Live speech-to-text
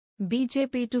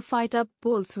BJP to fight up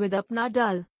polls with Apna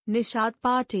Dal, Nishad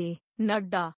Party,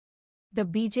 Nadda. The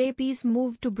BJP's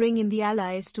move to bring in the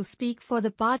allies to speak for the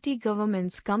party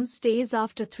governments comes days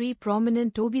after 3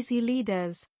 prominent OBC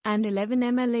leaders and 11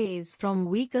 MLAs from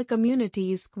weaker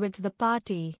communities quit the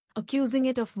party, accusing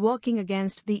it of working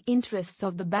against the interests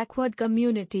of the backward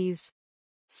communities.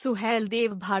 Suhail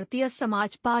Dev, Bharatiya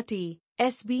Samaj Party,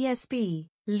 SBSP,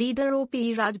 leader OP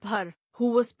Rajbhar,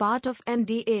 who was part of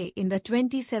NDA in the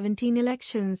 2017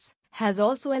 elections, has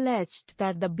also alleged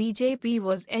that the BJP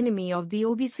was enemy of the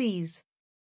OBCs.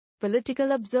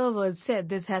 Political observers said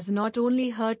this has not only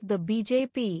hurt the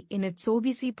BJP in its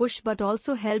OBC push but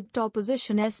also helped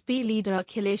opposition SP leader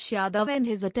Akhilesh Yadav in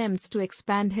his attempts to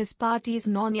expand his party's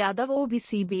non-Yadav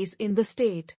OBC base in the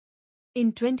state.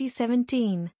 In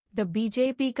 2017, the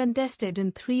BJP contested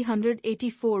in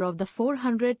 384 of the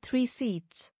 403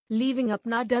 seats, leaving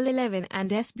Apna Dal 11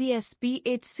 and SBSP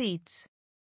 8 seats.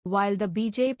 While the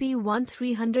BJP won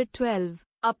 312,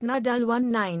 Apna Dal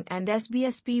won 9 and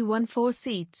SBSP won 4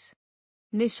 seats.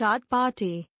 Nishad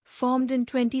Party, formed in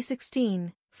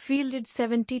 2016, fielded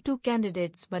 72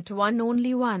 candidates but won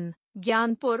only one,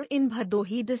 Gyanpur in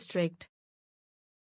Bhadohi district.